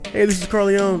Hey, this is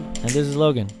Carleone, And this is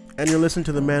Logan. and you're listening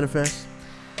to The Manifest.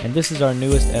 And this is our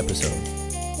newest episode.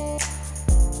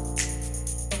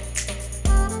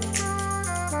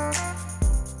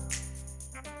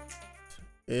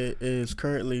 It is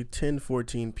currently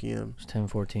 10:14 p.m. It's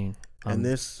 10:14. I'm and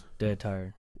this dead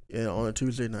tired. on a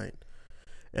Tuesday night.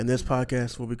 And this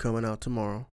podcast will be coming out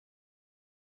tomorrow.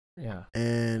 Yeah.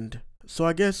 And so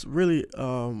I guess really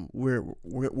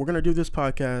we're gonna do this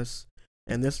podcast,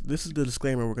 and this is the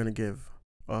disclaimer we're gonna give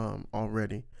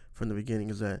already from the beginning,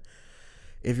 is that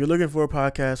if you're looking for a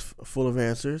podcast full of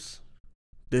answers,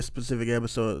 this specific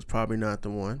episode is probably not the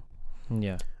one.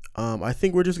 Yeah. I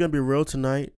think we're just gonna be real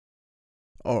tonight,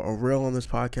 or real on this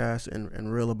podcast,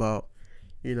 and real about,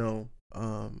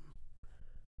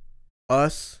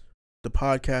 us, the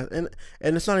podcast, and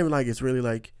it's not even like it's really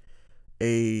like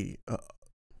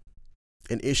an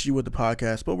issue with the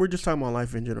podcast, but we're just talking about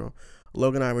life in general.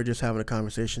 Logan and I were just having a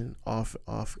conversation off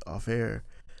air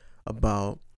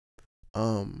about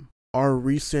our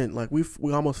recent, like we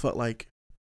almost felt like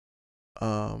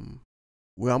I don't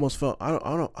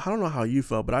know how you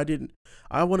felt, but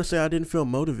I want to say I didn't feel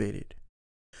motivated.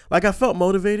 Like I felt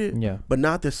motivated, Yeah. but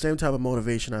not the same type of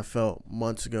motivation I felt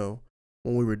months ago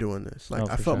when we were doing this. Like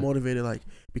I felt motivated, like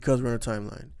because we're on a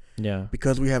timeline. Yeah.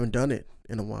 Because we haven't done it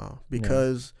in a while.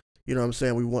 Because you know what I'm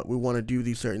saying, we want to do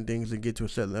these certain things and get to a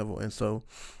certain level. And so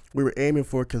we were aiming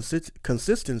for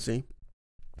consistency.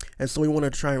 And so we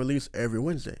wanted to try and release every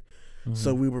Wednesday. Mm-hmm.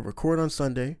 So we would record on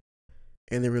Sunday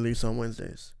and then release on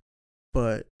Wednesdays.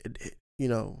 But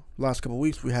last couple of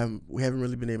weeks we haven't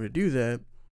really been able to do that.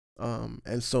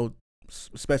 And so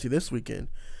especially this weekend.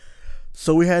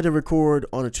 So we had to record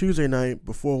on a Tuesday night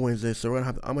before Wednesday. So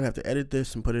I'm gonna have to edit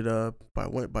this and put it up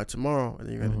by tomorrow, and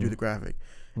then you're gonna do the graphic.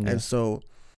 Yeah. And so,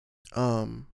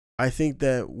 I think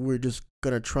that we're just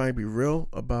gonna try and be real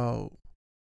about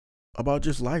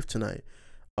just life tonight.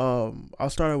 I'll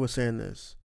start out with saying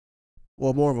this.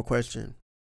 Well, more of a question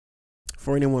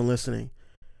for anyone listening.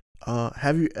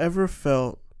 Have you ever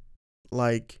felt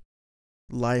like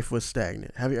life was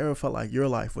stagnant? Have you ever felt like your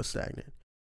life was stagnant?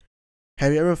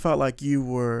 Have you ever felt like you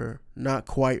were not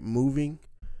quite moving?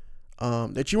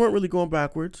 That you weren't really going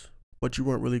backwards, but you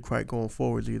weren't really quite going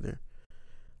forwards either?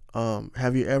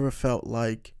 Have you ever felt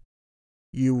like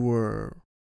you were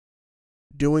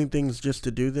doing things just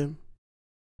to do them?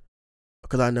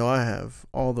 Because I know I have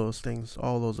all those things,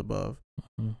 all those above.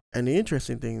 Mm-hmm. And the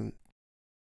interesting thing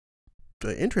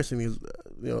is,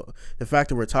 the fact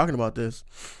that we're talking about this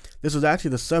was actually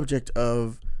the subject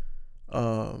of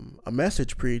a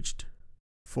message preached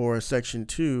for Section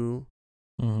 2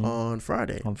 on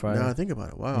Friday. Now I think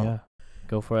about it. Wow. Yeah.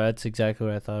 Go for it. That's exactly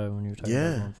what I thought of when you were talking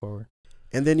about going forward.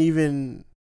 And then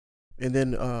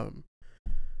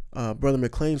Brother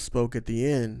McLean spoke at the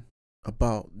end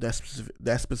about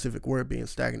that specific word being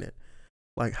stagnant.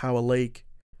 Like how a lake,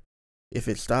 if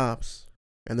it stops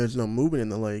and there's no movement in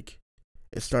the lake,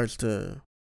 it starts to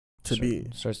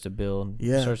build.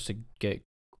 Yeah. Starts to get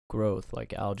growth,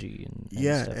 like algae and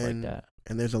stuff like that.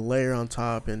 And there's a layer on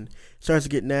top, and it starts to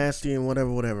get nasty and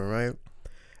whatever, right?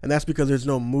 And that's because there's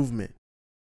no movement.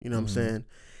 You know what I'm saying?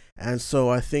 And so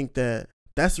I think that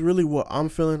that's really what I'm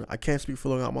feeling. I can't speak for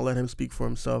Logan. I'm going to let him speak for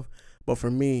himself. But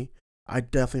for me, I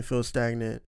definitely feel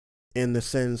stagnant in the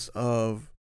sense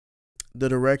of the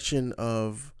direction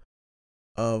of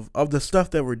the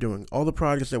stuff that we're doing, all the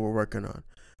projects that we're working on.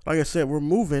 Like I said, we're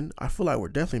moving. I feel like we're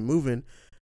definitely moving,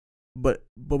 but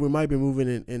we might be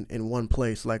moving in one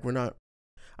place. Like we're not.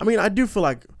 I mean, I do feel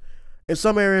like in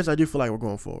some areas I do feel like we're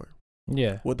going forward.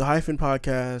 Yeah. With the Hyphen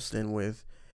podcast and with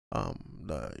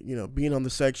being on the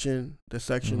section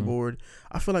board,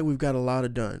 I feel like we've got a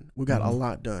lot done. We got a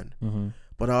lot done. Mm-hmm.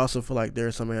 But I also feel like there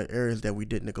are some areas that we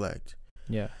did neglect.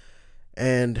 Yeah.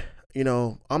 And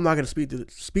I'm not going to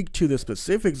speak to the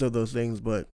specifics of those things,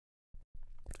 but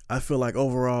I feel like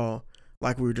overall,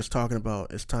 like we were just talking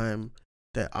about, it's time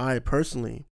that I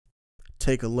personally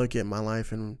take a look at my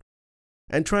life and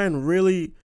try and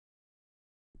really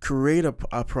create a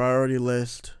priority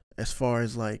list as far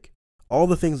as like all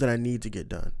the things that I need to get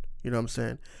done. You know what I'm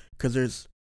saying? Because there's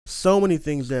so many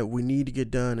things that we need to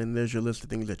get done, and there's your list of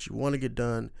things that you want to get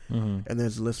done, and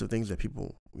there's a list of things that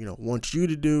people want you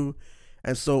to do.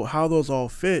 And so how those all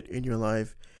fit in your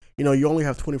life, you only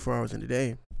have 24 hours in a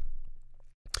day,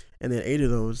 and then 8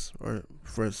 of those, or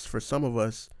for some of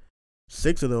us,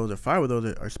 6 of those or 5 of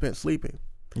those are spent sleeping.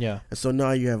 Yeah. And so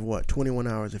now you have 21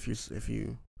 hours if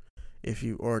you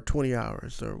or 20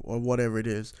 hours or whatever it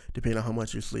is, depending on how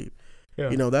much you sleep.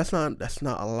 Yeah. That's not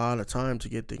a lot of time to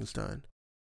get things done.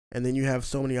 And then you have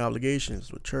so many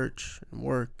obligations with church and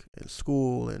work and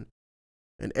school and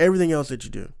everything else that you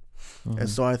do. And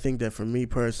so I think that for me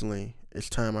personally, it's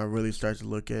time I really start to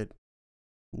look at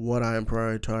what I am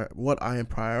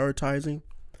prioritizing,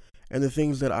 and the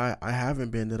things that I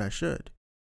haven't been that I should.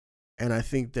 And I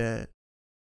think that,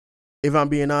 if I'm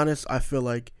being honest, I feel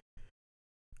like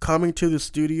coming to the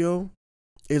studio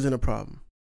isn't a problem.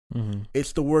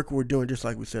 It's the work we're doing, just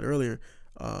like we said earlier,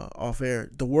 off air.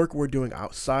 The work we're doing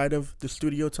outside of the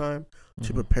studio time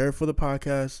to prepare for the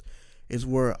podcast is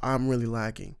where I'm really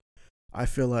lacking. I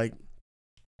feel like,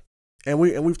 and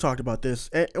we've talked about this,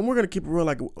 and we're gonna keep it real,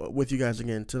 like, with you guys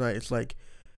again tonight. It's like,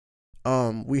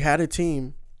 we had a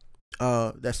team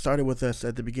that started with us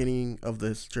at the beginning of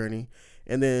this journey,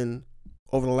 and then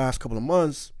over the last couple of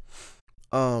months,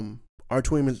 our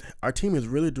team is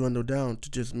really dwindled down to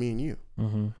just me and you.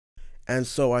 And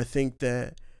so I think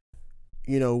that,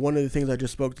 one of the things I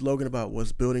just spoke to Logan about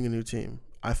was building a new team.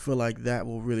 I feel like that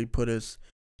will really put us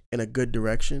in a good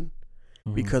direction,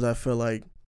 because I feel like,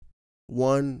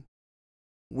 one,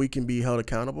 we can be held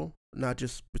accountable, not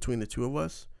just between the two of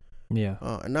us. Yeah.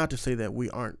 And not to say that we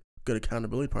aren't good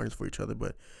accountability partners for each other,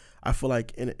 but I feel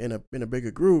like in a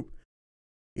bigger group,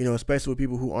 especially with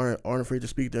people who aren't afraid to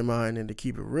speak their mind and to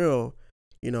keep it real,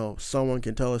 someone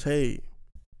can tell us, hey,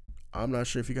 I'm not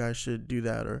sure if you guys should do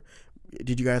that, or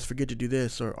did you guys forget to do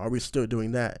this, or are we still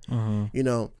doing that?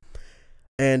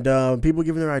 And people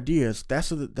giving their ideas. That's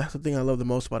the thing I love the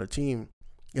most about a team.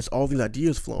 It's all these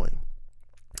ideas flowing.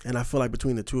 And I feel like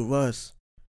between the two of us,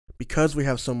 because we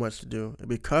have so much to do, and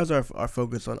because our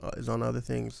focus is on other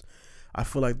things, I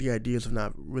feel like the ideas have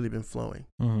not really been flowing.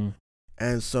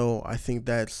 And so I think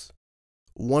that's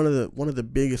one of the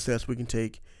biggest steps we can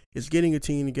take, is getting a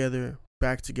team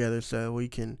back together, so we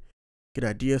can get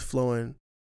ideas flowing,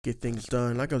 get things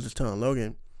done. Like I was just telling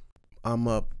Logan, I'm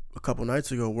up a couple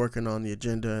nights ago working on the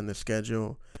agenda and the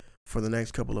schedule for the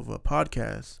next couple of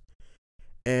podcasts.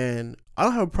 And I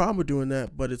don't have a problem with doing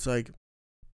that, but it's like,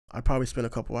 I probably spent a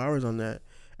couple hours on that,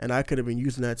 and I could have been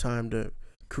using that time to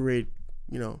create,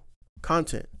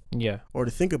 content. Yeah. Or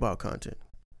to think about content.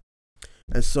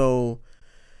 And so,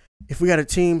 if we had a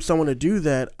team, someone to do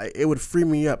that, it would free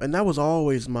me up. And that was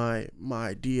always my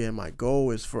idea and my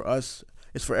goal, is for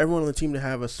everyone on the team to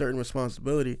have a certain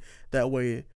responsibility. That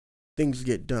way, things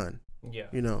get done. Yeah.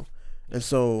 And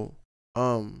so,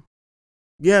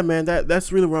 yeah, man,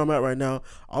 that's really where I'm at right now.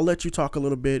 I'll let you talk a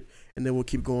little bit, and then we'll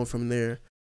keep going from there.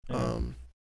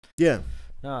 Yeah.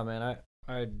 No, man,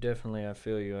 I definitely, I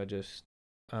feel you. I just,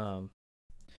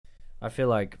 I feel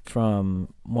like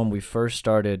from when we first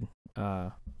started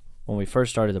the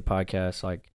podcast,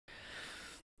 like,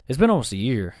 it's been almost a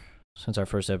year since our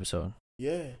first episode.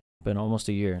 Yeah. Been almost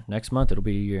a year. Next month it'll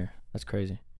be a year. That's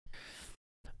crazy.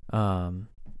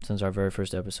 Since our very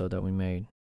first episode that we made.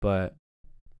 But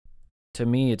to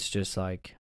me, it's just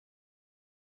like,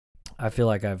 I feel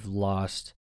like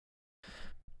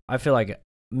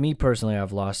me personally,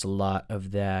 I've lost a lot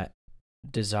of that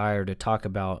desire to talk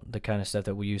about the kind of stuff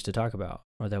that we used to talk about,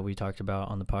 or that we talked about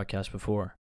on the podcast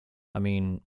before. I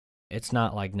mean, it's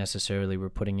not like necessarily we're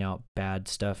putting out bad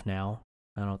stuff now.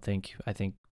 I think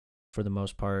for the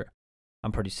most part,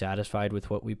 I'm pretty satisfied with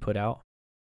what we put out.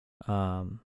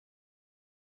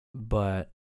 But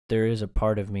there is a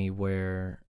part of me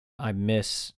where I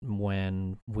miss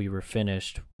when we were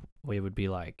finished. We would be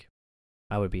like,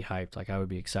 I would be hyped, like I would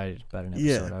be excited about an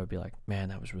episode. Yeah. I would be like, man,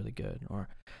 that was really good, or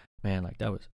man,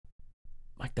 that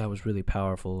was really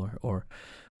powerful, or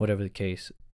whatever the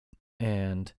case.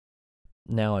 And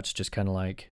now it's just kind of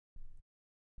like,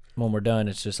 when we're done,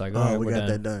 it's just like, all right, we got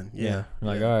that done. Yeah.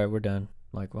 Like, all right, we're done.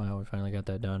 Like, wow, we finally got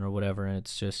that done, or whatever. And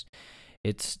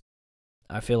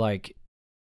I feel like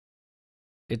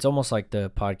it's almost like the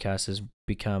podcast has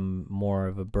become more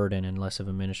of a burden and less of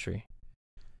a ministry.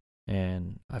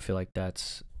 And I feel like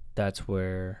that's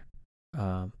where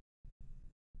I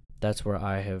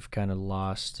have kind of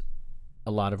lost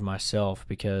a lot of myself,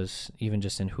 because even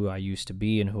just in who I used to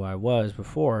be and who I was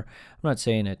before, I'm not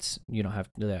saying you don't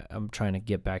have to do that. I'm trying to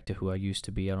get back to who I used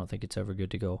to be. I don't think it's ever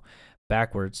good to go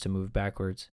backwards, to move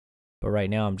backwards. But right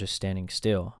now I'm just standing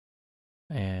still,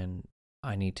 and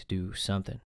I need to do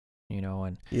something,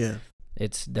 and yeah,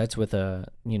 that's with that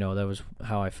was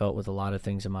how I felt with a lot of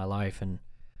things in my life. And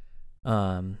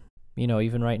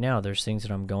even right now, there's things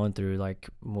that I'm going through, like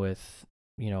with,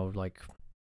 like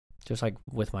just like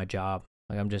with my job.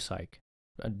 Like, I'm just like,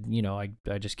 I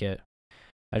just get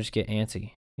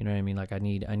antsy. You know what I mean? Like, I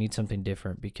need something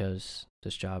different, because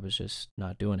this job is just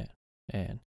not doing it.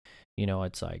 And,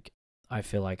 it's like, I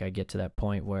feel like I get to that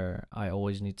point where I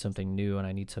always need something new, and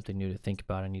I need something new to think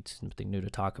about. I need something new to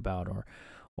talk about,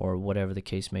 or whatever the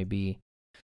case may be.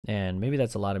 And maybe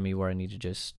that's a lot of me, where I need to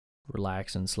just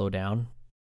relax and slow down.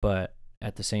 But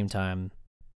at the same time,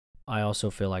 I also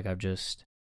feel like I've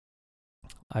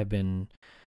been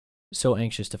so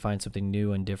anxious to find something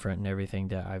new and different and everything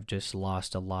that I've just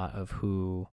lost a lot of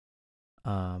who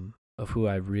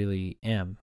I really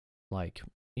am. Like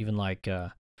even like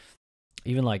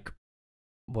even like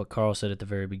what Carl said at the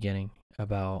very beginning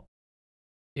about,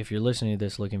 if you're listening to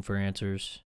this looking for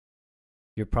answers,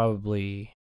 you're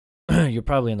probably you're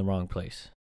probably in the wrong place.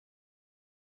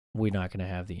 We're not going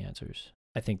to have the answers.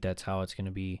 I think that's how it's going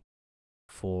to be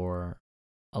for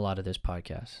a lot of this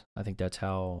podcast. I think that's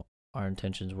how our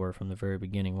intentions were from the very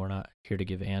beginning. We're not here to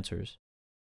give answers.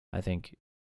 I think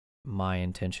my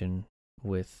intention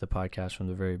with the podcast from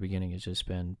the very beginning has just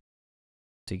been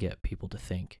to get people to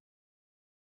think.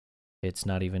 It's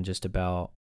not even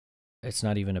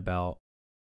about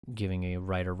giving a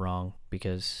right or wrong,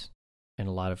 because in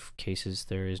a lot of cases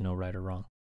there is no right or wrong.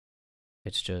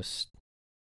 It's just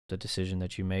the decision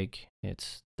that you make.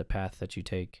 It's the path that you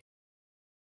take.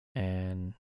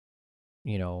 And,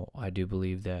 I do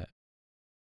believe that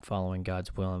following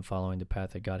God's will and following the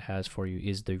path that God has for you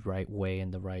is the right way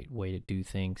and the right way to do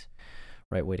things,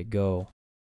 right way to go.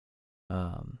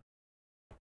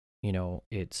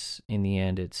 It's in the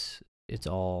end, it's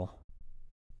all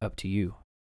up to you.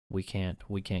 We can't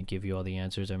give you all the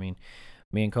answers. I mean,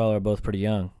 me and Carl are both pretty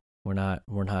young. We're not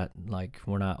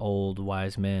old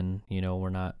wise men. We're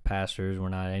not pastors. We're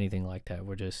not anything like that.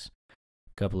 We're just a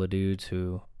couple of dudes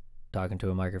who talking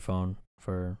to a microphone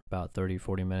for about 30,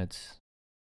 40 minutes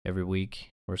every week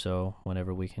or so,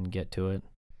 whenever we can get to it.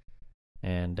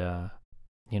 And,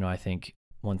 I think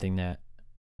one thing that,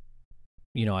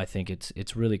 I think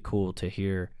it's really cool to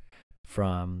hear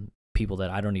from people that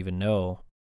I don't even know,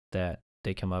 that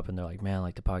they come up and they're like, man,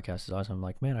 like the podcast is awesome. I'm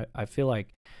like, man, I feel like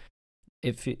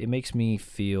it makes me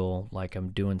feel like I'm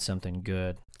doing something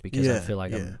good, because I feel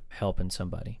like I'm helping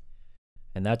somebody.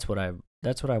 And that's what I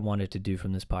wanted to do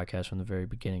from this podcast from the very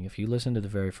beginning. If you listen to the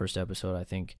very first episode, I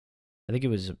think it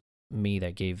was me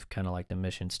that gave kind of like the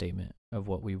mission statement of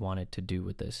what we wanted to do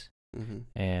with this. Mm-hmm.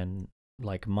 And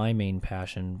like my main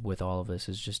passion with all of this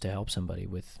is just to help somebody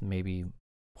with maybe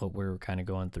what we're kind of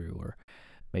going through, or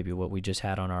maybe what we just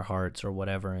had on our hearts or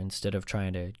whatever, instead of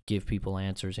trying to give people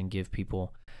answers and give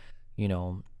people,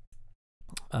 give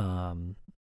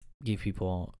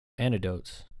people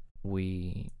antidotes.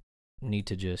 We need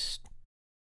to just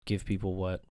give people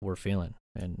what we're feeling,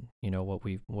 and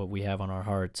what we have on our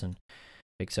hearts, and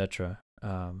etc.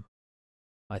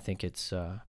 I think it's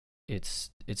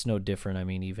no different. I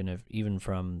mean, even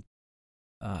from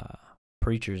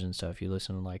preachers and stuff, you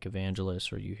listen to like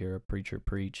evangelists, or you hear a preacher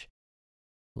preach.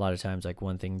 A lot of times, like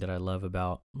one thing that I love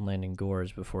about Landon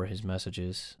Gores, before his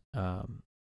messages,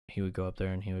 he would go up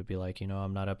there and he would be like,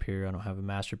 I'm not up here. I don't have a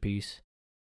masterpiece.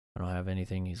 I don't have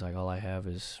anything. He's like, all I have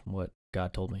is what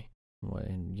God told me.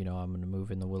 And, I'm going to move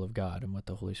in the will of God and what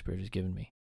the Holy Spirit has given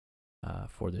me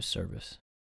for this service.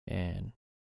 And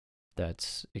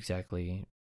that's exactly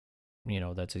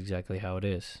how it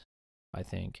is, I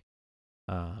think.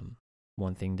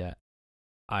 One thing that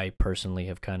I personally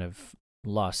have kind of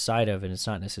lost sight of, and it's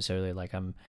not necessarily like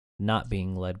I'm not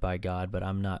being led by God, but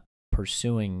I'm not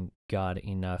pursuing God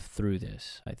enough through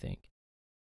this, I think.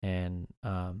 And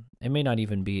it may not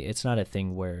even be, it's not a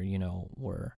thing where,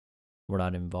 we're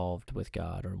not involved with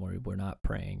God, or we're not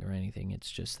praying or anything.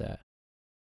 It's just that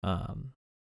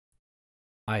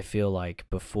I feel like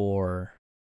before,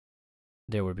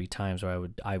 there would be times where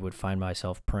I would find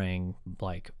myself praying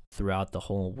like throughout the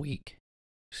whole week.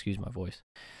 Excuse my voice.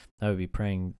 I would be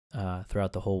praying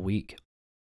throughout the whole week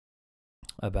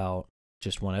about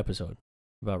just one episode,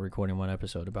 about recording one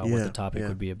episode, about what the topic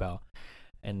would be about.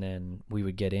 And then we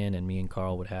would get in, and me and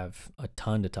Carl would have a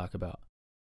ton to talk about.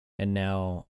 And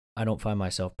now I don't find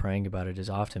myself praying about it as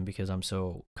often, because I'm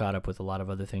so caught up with a lot of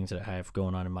other things that I have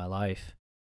going on in my life,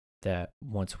 that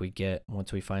once we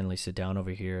finally sit down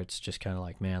over here, it's just kind of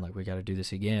like, man, like we got to do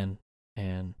this again.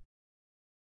 And,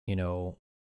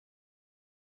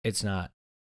 it's not,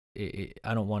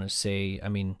 I don't want to say, I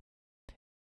mean,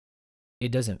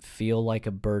 it doesn't feel like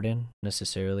a burden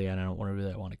necessarily, and I don't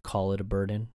really want to call it a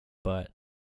burden, but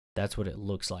that's what it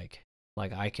looks like.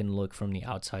 Like I can look from the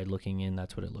outside looking in,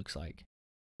 that's what it looks like.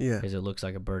 Yeah. Because it looks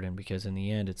like a burden, because in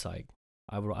the end, it's like,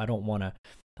 I don't want to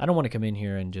come in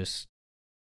here and just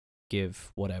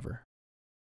give whatever.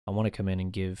 I want to come in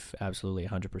and give absolutely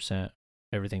 100%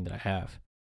 everything that I have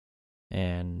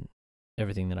and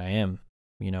everything that I am.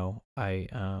 I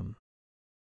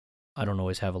don't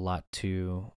always have a lot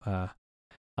to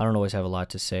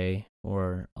say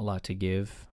or a lot to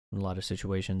give. In a lot of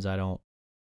situations, I don't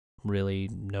really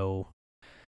know.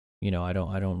 I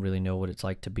don't really know what it's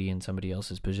like to be in somebody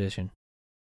else's position.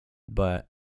 But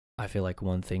I feel like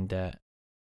one thing that,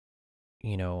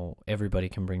 you know, everybody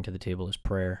can bring to the table is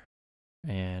prayer,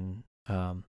 and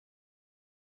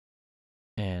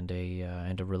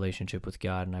and a relationship with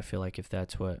God. And I feel like if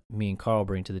that's what me and Carl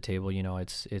bring to the table, you know,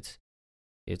 it's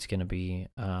gonna be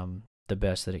the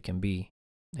best that it can be.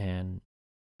 And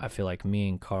I feel like me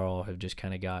and Carl have just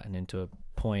kind of gotten into a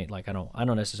point. Like I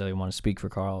don't necessarily want to speak for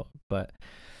Carl, but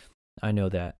I know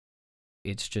that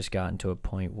it's just gotten to a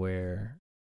point where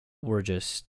we're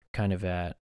just kind of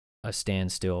at a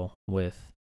standstill with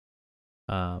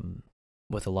a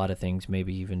lot of things,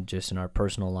 maybe even just in our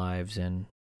personal lives. And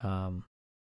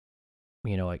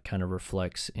you know, it kind of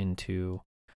reflects into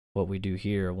what we do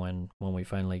here when we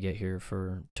finally get here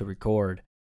to record.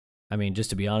 I mean,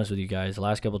 just to be honest with you guys, the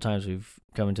last couple of times we've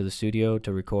come into the studio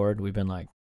to record, we've been like,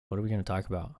 what are we going to talk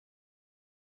about?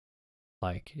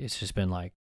 Like, it's just been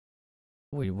like,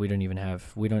 we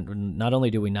don't, not only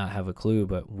do we not have a clue,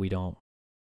 but we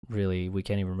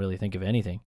can't even really think of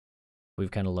anything.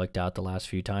 We've kind of lucked out the last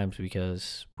few times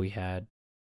because we had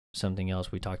something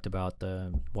else. We talked about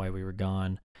why we were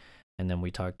gone. And then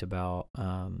we talked about,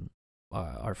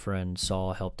 our friend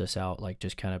Saul helped us out, like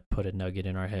just kind of put a nugget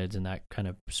in our heads, and that kind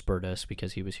of spurred us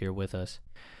because he was here with us.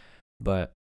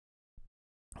 But,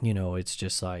 you know, it's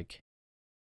just like,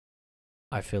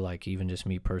 I feel like even just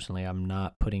me personally, I'm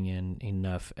not putting in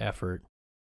enough effort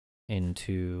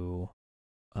into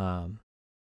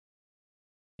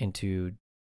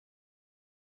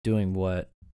doing what,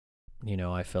 you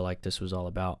know, I feel like this was all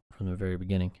about from the very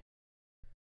beginning.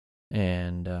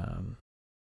 And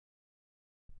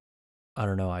I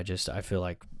don't know, I feel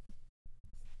like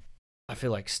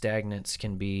stagnance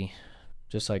can be,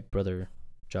 just like Brother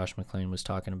Josh McClain was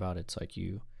talking about. It's like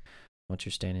once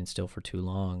you're standing still for too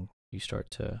long, you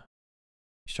start to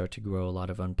grow a lot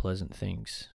of unpleasant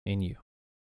things in you.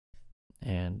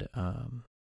 And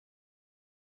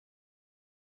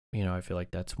you know, I feel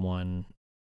like that's one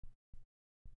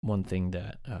thing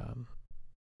that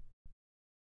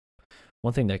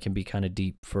can be kind of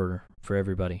deep for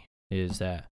everybody, is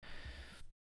that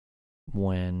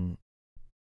when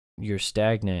you're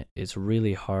stagnant, it's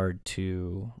really hard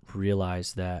to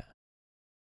realize that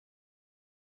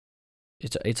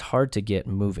it's hard to get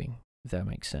moving, if that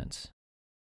makes sense.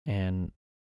 And,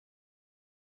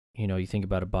 you know, you think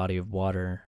about a body of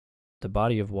water, you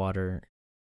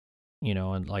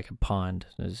know, and like a pond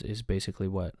is basically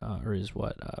what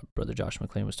Brother Josh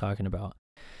McClain was talking about.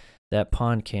 That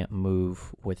pond can't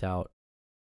move without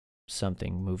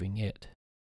something moving it.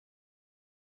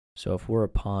 So if we're a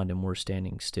pond and we're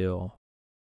standing still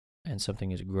and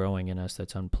something is growing in us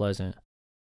that's unpleasant,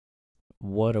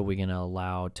 what are we going to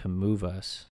allow to move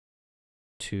us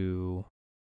to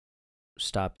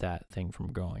stop that thing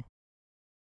from growing?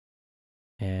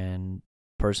 And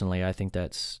personally, I think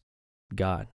that's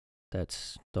God.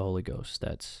 That's the Holy Ghost.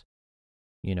 That's,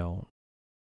 you know,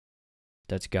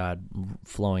 that's God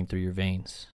flowing through your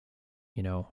veins. You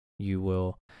know,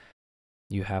 you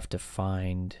have to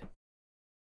find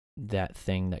that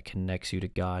thing that connects you to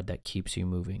God, that keeps you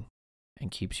moving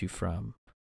and keeps you from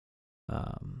a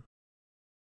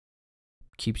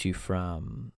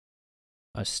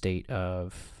state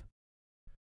of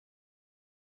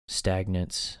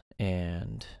stagnance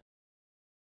and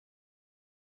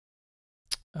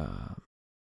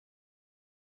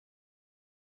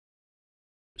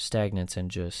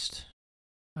just,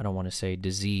 I don't want to say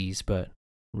disease, but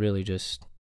really just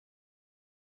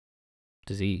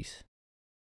disease.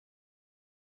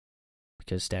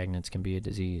 Because stagnance can be a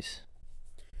disease.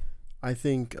 I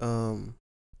think you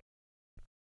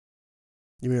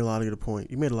made a lot of good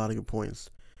points. You made a lot of good points.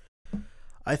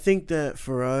 I think that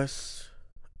for us,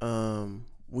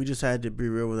 we just had to be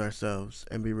real with ourselves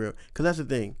and be real. Because that's the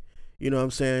thing. You know what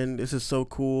I'm saying? This is so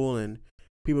cool, and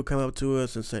people come up to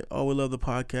us and say, oh, we love the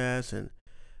podcast, and,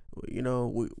 you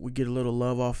know, we get a little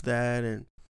love off that,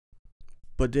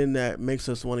 but then that makes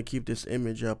us want to keep this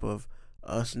image up of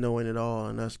us knowing it all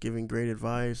and us giving great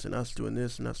advice and us doing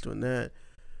this and us doing that,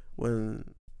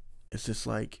 when it's just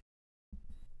like,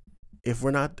 if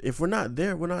we're not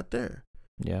there, we're not there.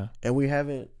 Yeah. And we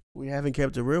haven't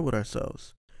kept it real with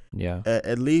ourselves. Yeah.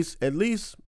 At least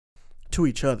to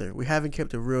each other. We haven't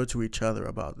kept it real to each other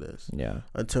about this. Yeah.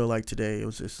 Until like today, it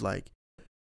was just like,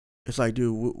 it's like,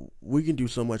 dude, we can do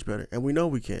so much better, and we know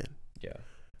we can. Yeah.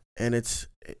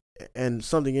 And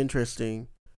something interesting,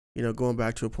 you know, going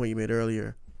back to a point you made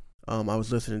earlier, I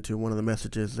was listening to one of the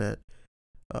messages that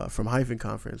from Hyphen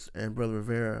Conference, and Brother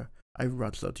Rivera, I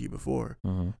brought this up to you before.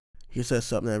 Mm-hmm. He said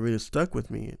something that really stuck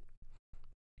with me,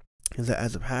 is that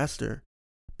as a pastor,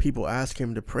 people ask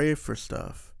him to pray for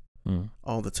stuff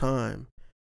all the time,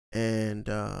 and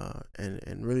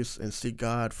really and seek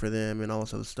God for them and all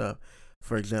this other stuff.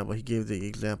 For example, he gave the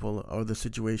example or the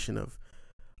situation of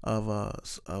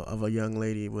a young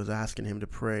lady was asking him to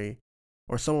pray,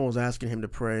 or someone was asking him to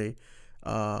pray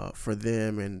for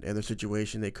them and their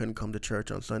situation. They couldn't come to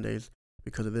church on Sundays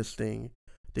because of this thing.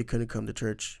 They couldn't come to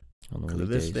church On the because of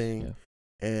this weekdays, thing. yeah.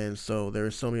 And so there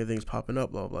are so many things popping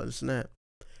up, blah, blah, this and that.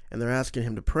 And they're asking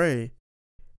him to pray.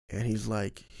 And he's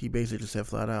like, he basically said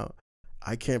flat out,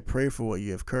 I can't pray for what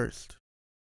you have cursed.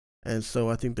 And so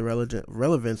I think the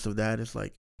relevance of that is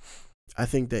like, I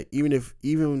think that even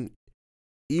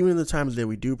in the times that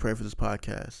we do pray for this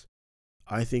podcast,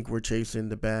 I think we're chasing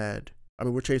the bad. I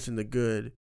mean, we're chasing the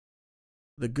good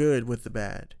with the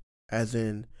bad, as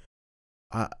in,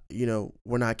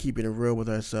 we're not keeping it real with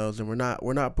ourselves, and we're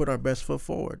not putting our best foot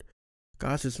forward.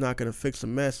 God's just not going to fix a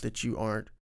mess that you aren't,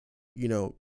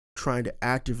 trying to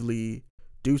actively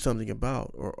do something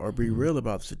about or be real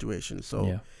about the situation. So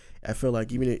Yeah. I feel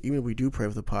like even if we do pray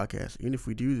for the podcast, even if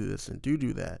we do this and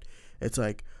do that, it's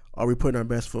like, are we putting our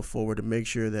best foot forward to make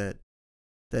sure that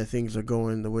things are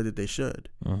going the way that they should?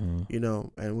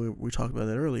 Mm-hmm. And we talked about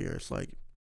that earlier. It's like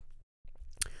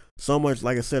so much,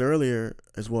 like I said earlier,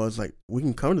 as well as like we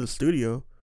can come to the studio,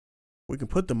 we can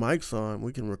put the mics on,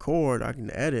 we can record, I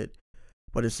can edit,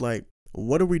 but it's like,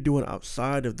 what are we doing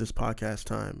outside of this podcast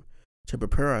time to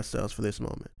prepare ourselves for this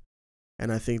moment?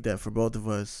 And I think that for both of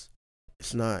us,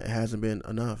 it hasn't been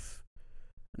enough,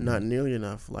 not nearly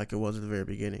enough like it was at the very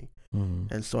beginning.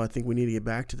 Mm-hmm. And so I think we need to get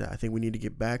back to that. I think we need to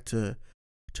get back to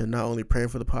not only praying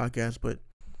for the podcast, but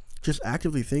just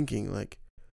actively thinking like,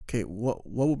 okay, what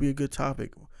will be a good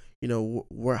topic?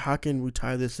 How can we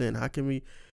tie this in? How can we,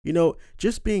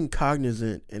 just being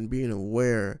cognizant and being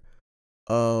aware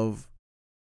of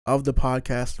the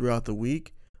podcast throughout the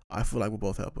week, I feel like will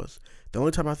both help us. The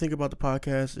only time I think about the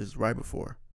podcast is right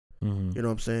before. Mm-hmm. You know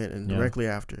what I'm saying? And directly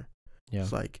after. Yeah.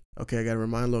 It's like, okay, I got to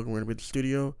remind Logan we're going to be at the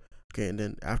studio. Okay, and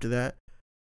then after that,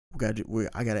 I got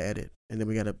to edit. And then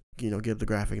we got to, give the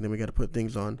graphic. And then we got to put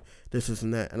things on this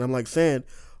and that. And I'm like saying,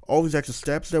 all these extra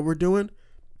steps that we're doing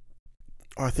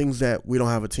are things that we don't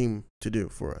have a team to do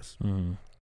for us. Mm-hmm.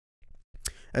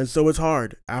 And so it's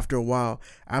hard after a while,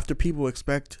 after people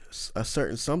expect a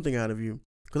certain something out of you.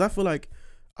 Because I feel like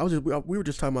we were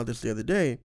just talking about this the other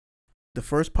day. The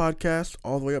first podcast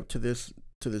all the way up to this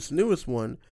newest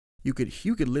one, you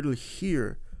could literally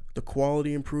hear the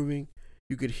quality improving.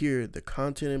 You could hear the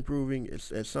content improving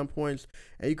at some points,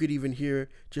 and you could even hear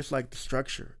just like the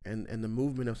structure and the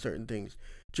movement of certain things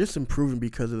just improving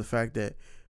because of the fact that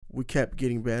we kept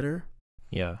getting better.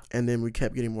 Yeah. And then we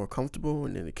kept getting more comfortable,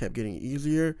 and then it kept getting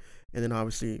easier. And then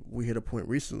obviously we hit a point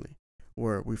recently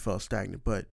where we felt stagnant.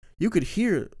 But you could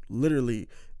hear literally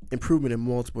improvement in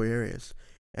multiple areas.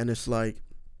 And it's like,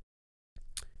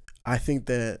 I think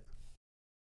that,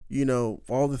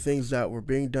 all the things that were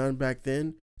being done back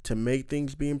then to make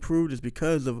things be improved is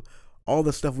because of all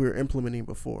the stuff we were implementing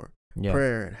before. Yeah.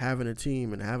 Prayer, and having a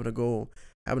team, and having a goal,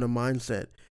 having a mindset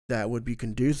that would be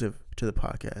conducive to the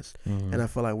podcast. Mm-hmm. And I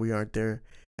feel like we aren't there.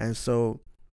 And so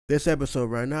this episode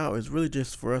right now is really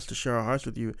just for us to share our hearts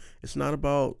with you. It's not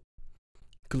about,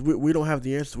 because we don't have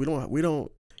the answers. We don't, you know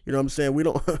what I'm saying?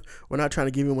 We're not trying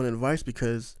to give anyone advice,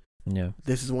 because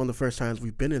this is one of the first times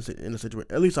we've been in a situation,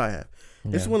 at least I have.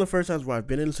 Yeah. This is one of the first times where I've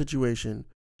been in a situation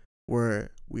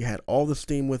where we had all the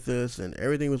steam with us and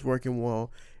everything was working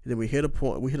well. And then we hit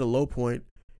a low point,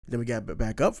 and then we got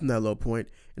back up from that low point,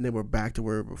 and then we're back to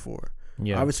where we were before.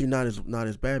 Yeah. Obviously not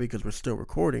as bad because we're still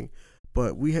recording,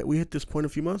 but we hit this point a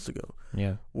few months ago.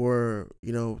 Yeah. Where,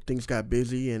 things got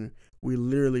busy, and we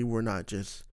literally were not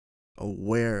just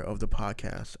aware of the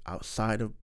podcast outside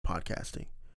of podcasting.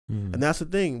 Mm. And that's the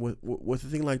thing with a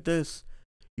thing like this,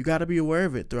 you got to be aware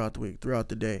of it throughout the week, throughout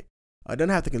the day. It doesn't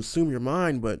have to consume your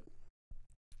mind, but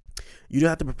you do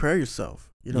have to prepare yourself.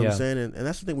 You know what I'm saying? And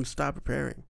that's the thing, we stopped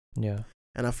preparing. Yeah.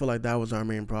 And I feel like that was our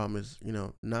main problem is,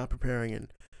 not preparing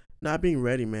and not being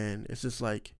ready, man. It's just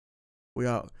like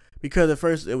because at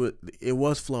first it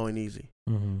was flowing easy.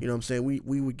 Mm-hmm. You know what I'm saying?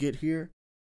 We would get here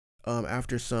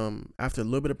after a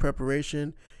little bit of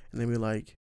preparation, and then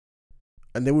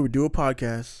we would do a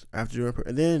podcast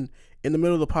and then in the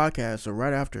middle of the podcast or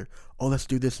right after, let's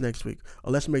do this next week.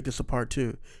 Let's make this a part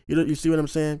 2. You see what I'm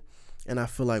saying? And I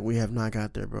feel like we have not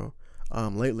got there, bro,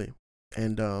 lately.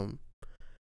 And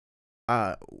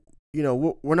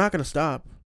we're not gonna stop.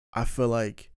 I feel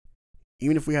like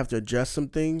even if we have to adjust some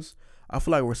things, I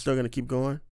feel like we're still gonna keep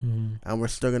going. Mm-hmm. And we're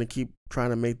still gonna keep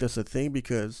trying to make this a thing,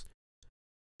 because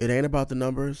it ain't about the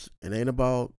numbers. It ain't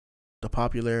about the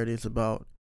popularity. It's about,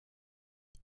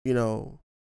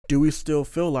 do we still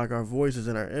feel like our voices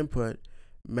and our input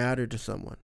matter to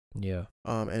someone? Yeah.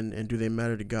 And do they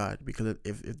matter to God? Because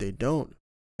if they don't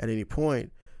at any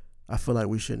point, I feel like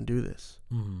we shouldn't do this.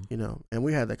 Mm-hmm. You know, and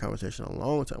we had that conversation a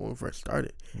long time when we first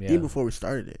started, Yeah. even before we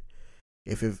started it.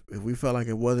 If we felt like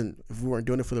if we weren't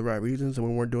doing it for the right reasons and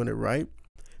we weren't doing it right,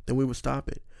 then we would stop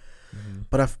it. Mm-hmm.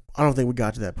 But I don't think we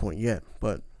got to that point yet.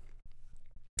 But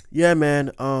yeah,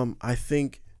 man, I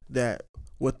think that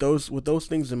with those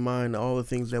things in mind, all the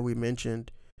things that we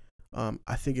mentioned,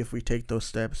 I think if we take those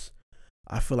steps,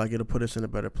 I feel like it'll put us in a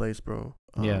better place, bro.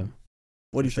 Yeah.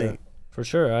 What do you For sure. think? For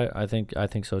sure. I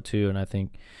think so too, and I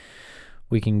think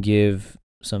we can give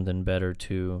something better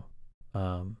to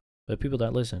the people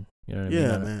that listen. You know what I mean?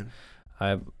 Yeah, man.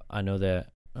 I know that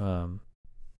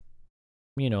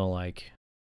you know, like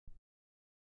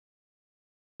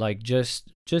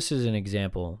just as an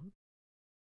example,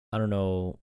 I don't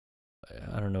know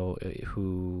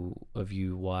who of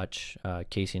you watch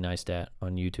Casey Neistat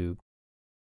on YouTube.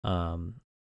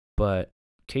 But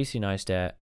Casey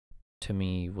Neistat to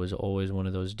me was always one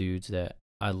of those dudes that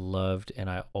I loved, and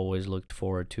I always looked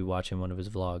forward to watching one of his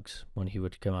vlogs when he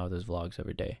would come out with his vlogs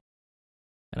every day.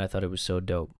 And I thought it was so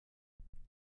dope.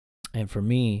 And for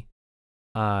me,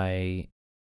 me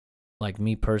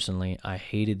personally, I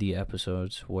hated the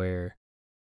episodes where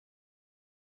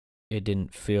it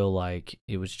didn't feel like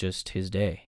it was just his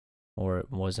day, or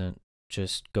it wasn't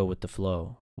just go with the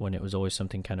flow. When it was always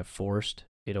something kind of forced,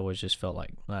 it always just felt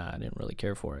like, I didn't really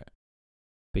care for it.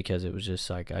 Because it was just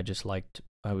like,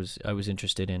 I was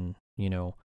interested in, you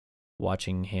know,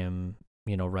 watching him,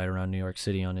 you know, ride around New York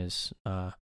City on his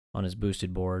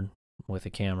boosted board with a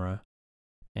camera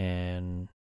and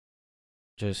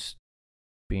just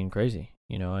being crazy,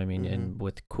 you know, I mean, and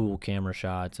with cool camera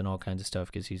shots and all kinds of stuff,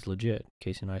 because he's legit.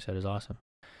 Casey Neistat is awesome.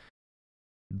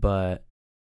 But,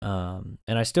 and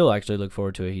I still actually look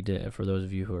forward to it. He did, for those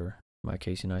of you who are my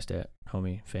Casey Neistat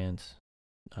homie fans,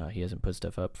 he hasn't put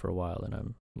stuff up for a while, and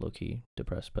I'm low-key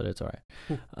depressed, but it's all right.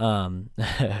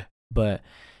 But,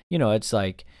 you know, it's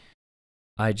like,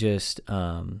 I just,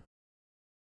 I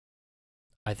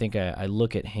think I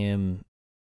look at him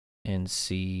and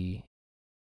see,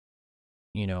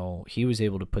 you know, he was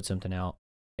able to put something out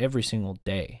every single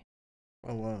day.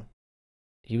 Oh, wow.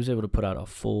 He was able to put out a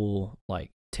full,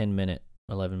 10-minute,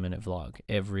 11-minute vlog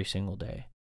every single day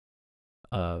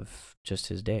of just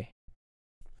his day.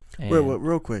 Wait,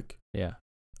 real quick. Yeah.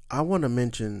 I want to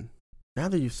mention, now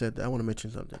that you said that, I want to mention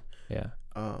something. Yeah.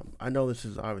 I know this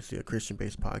is obviously a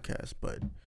Christian-based podcast, but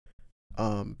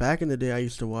back in the day, I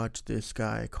used to watch this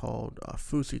guy called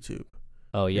FouseyTube.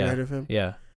 Oh, yeah. You heard of him?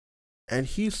 Yeah. And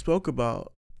he spoke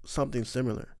about something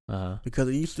similar. Because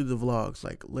he used to do the vlogs,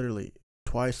 literally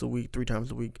twice a week, 3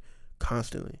 times a week,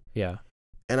 constantly. Yeah.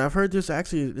 And I've heard this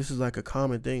is like a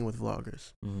common thing with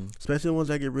vloggers, especially the ones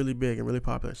that get really big and really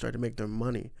popular, start to make their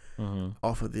money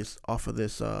off of this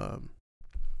vlogging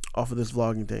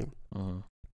thing.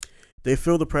 They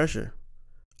feel the pressure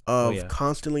of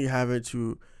constantly having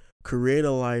to create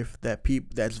a life that's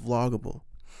vloggable,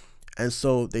 and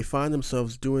so they find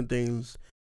themselves doing things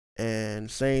and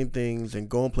saying things and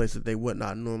going places they would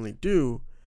not normally do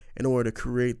in order to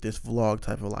create this vlog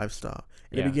type of lifestyle,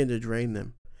 and it begin to drain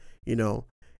them, you know.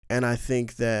 And I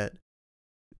think that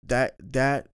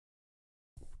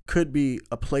could be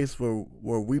a place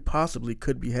where we possibly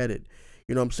could be headed.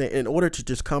 You know what I'm saying? In order to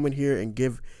just come in here and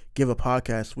give a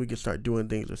podcast, we can start doing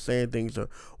things or saying things or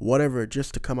whatever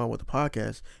just to come out with a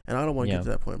podcast. And I don't want to get to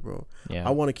that point, bro. Yeah.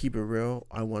 I want to keep it real.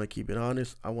 I want to keep it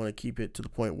honest. I want to keep it to the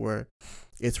point where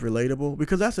it's relatable,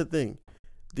 because that's the thing.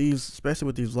 Especially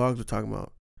with these vlogs we're talking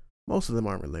about, most of them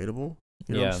aren't relatable.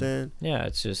 You know what I'm saying? Yeah,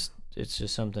 it's just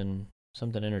something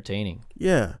entertaining.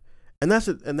 Yeah. And that's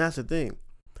the thing.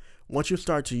 Once you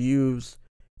start to use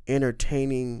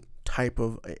entertaining type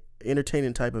of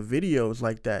videos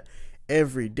like that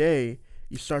every day,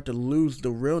 you start to lose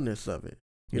the realness of it.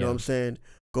 You know what I'm saying?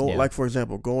 Like, for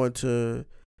example, going to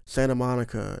Santa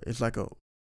Monica is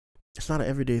it's not an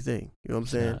everyday thing. You know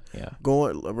what I'm saying?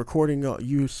 Recording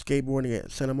you skateboarding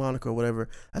at Santa Monica or whatever,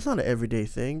 that's not an everyday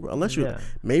thing, unless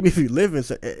maybe if you live in,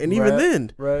 and even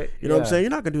then, you know what I'm saying?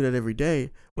 You're not gonna do that every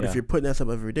day. But if you're putting that stuff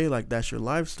every day, like that's your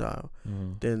lifestyle,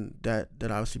 then that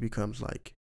obviously becomes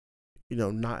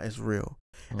not as real.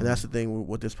 And that's the thing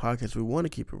with this podcast. We want to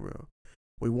keep it real.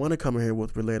 We want to come in here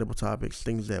with relatable topics,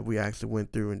 things that we actually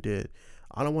went through and did.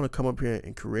 I don't want to come up here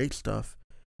and create stuff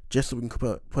just so we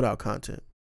can put out content.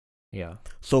 Yeah.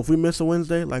 So if we miss a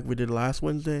Wednesday, like we did last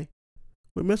Wednesday,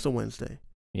 we miss a Wednesday.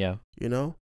 Yeah. You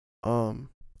know,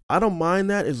 I don't mind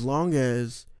that as long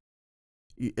as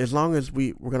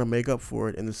we're gonna make up for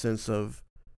it in the sense of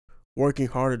working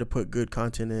harder to put good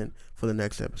content in for the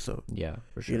next episode. Yeah,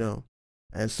 for sure. You know,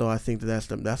 And so I think that's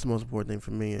the most important thing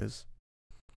for me is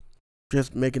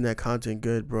just making that content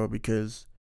good, bro, because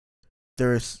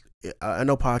I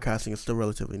know podcasting is still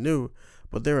relatively new,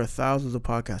 but there are thousands of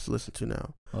podcasts to listen to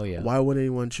now. Oh yeah. Why would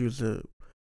anyone choose to,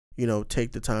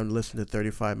 take the time to listen to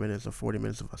 35 minutes or 40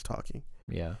 minutes of us talking?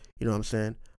 Yeah. You know what I'm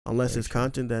saying? Unless Very it's true.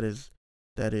 content that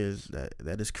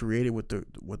is created with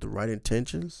the right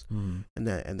intentions, and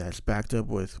that's backed up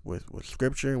with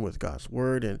scripture and with God's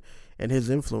word and His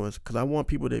influence. Because I want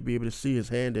people to be able to see His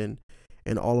hand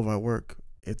in all of our work.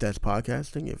 If that's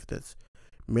podcasting, if that's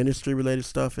ministry related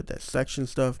stuff, if that's section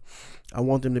stuff, I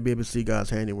want them to be able to see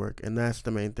God's handiwork, and that's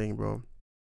the main thing, bro.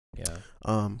 Yeah.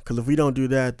 Because if we don't do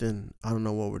that, then I don't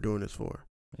know what we're doing this for.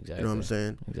 Exactly. You know what I'm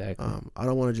saying? Exactly. I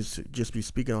don't want to just be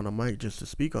speaking on a mic just to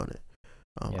speak on it.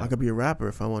 Yeah. I could be a rapper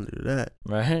if I wanted to do that.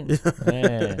 Right?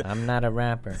 Man, I'm not a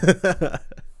rapper.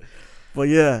 But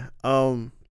yeah,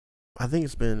 I think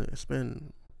it's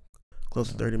been close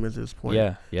to 30 minutes at this point.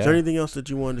 Yeah. Yeah. Is there anything else that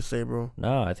you wanted to say, bro?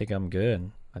 No, I think I'm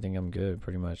good.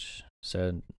 Pretty much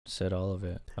said all of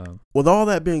it. With all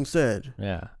that being said,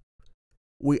 Yeah.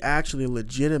 we actually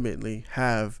legitimately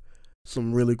have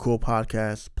some really cool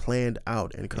podcasts planned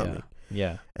out and coming.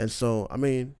 Yeah. And so, I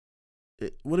mean,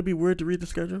 would it be weird to read the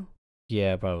schedule?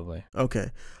 Yeah, probably.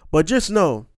 Okay. But just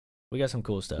know, We got some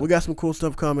cool stuff. we got some cool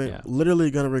stuff coming. Yeah.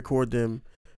 Literally going to record them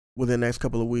within the next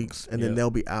couple of weeks, and then Yep. they'll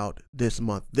be out this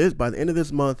month. By the end of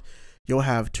this month, you'll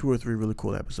have 2 or 3 really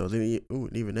cool episodes. And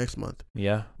even next month,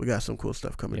 Yeah. we got some cool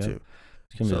stuff coming Yep. too.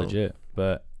 It's gonna be So- legit.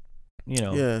 But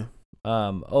Yeah.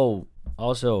 Oh,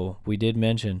 also we did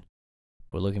mention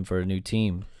we're looking for a new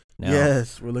team. Now,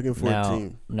 Yes, we're looking for a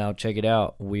team. Now check it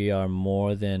out. We are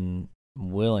more than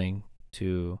willing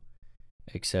to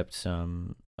accept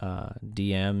some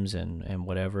DMs and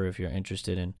whatever if you're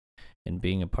interested in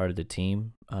being a part of the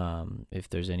team. If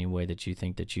there's any way that you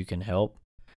think that you can help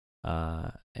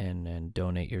and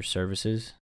donate your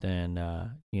services, then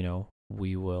we'll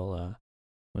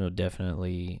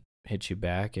definitely hit you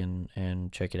back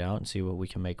and check it out and see what we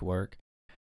can make work.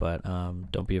 But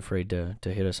don't be afraid to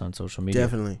hit us on social media.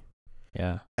 Definitely.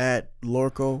 Yeah. At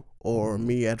Lorco or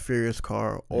me at Furious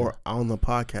Car or on the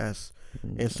podcast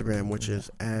Instagram, which is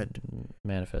at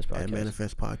Manifest Podcast. At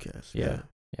Manifest Podcast. Yeah.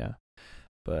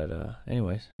 But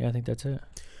anyways, yeah, I think that's it.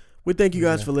 We thank you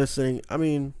guys Yeah. for listening. I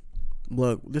mean,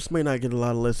 look, this may not get a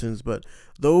lot of listens, but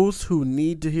those who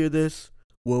need to hear this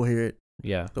will hear it.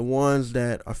 Yeah. The ones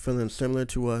that are feeling similar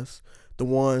to us, the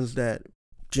ones that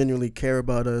genuinely care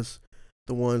about us,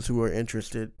 the ones who are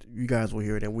interested, you guys will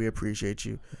hear it, and we appreciate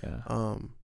you. Yeah.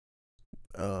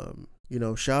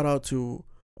 Shout out to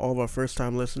all of our first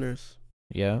time listeners,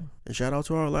 Yeah. and shout out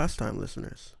to our last time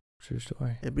listeners. True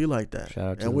story. It'd be like that. Shout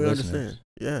out to and the we listeners. understand.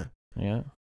 Yeah. Yeah.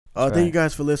 Thank right. you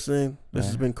guys for listening. This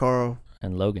has Right. been Carl,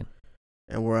 And Logan.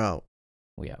 and we're out.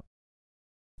 We out.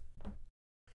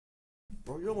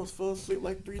 Bro, you almost fell asleep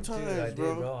like 3 times, Dude, I did,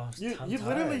 bro. bro. I was- You I'm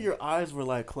literally, tired. your eyes were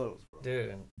like closed, bro.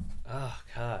 Dude. Oh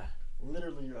God.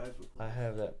 Literally, your eyes were closed. I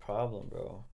have that problem,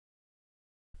 bro.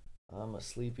 I'm a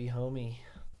sleepy homie.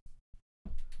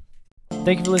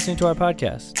 Thank you for listening to our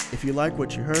podcast. If you like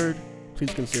what you heard,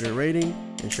 please consider rating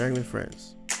and sharing with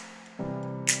friends.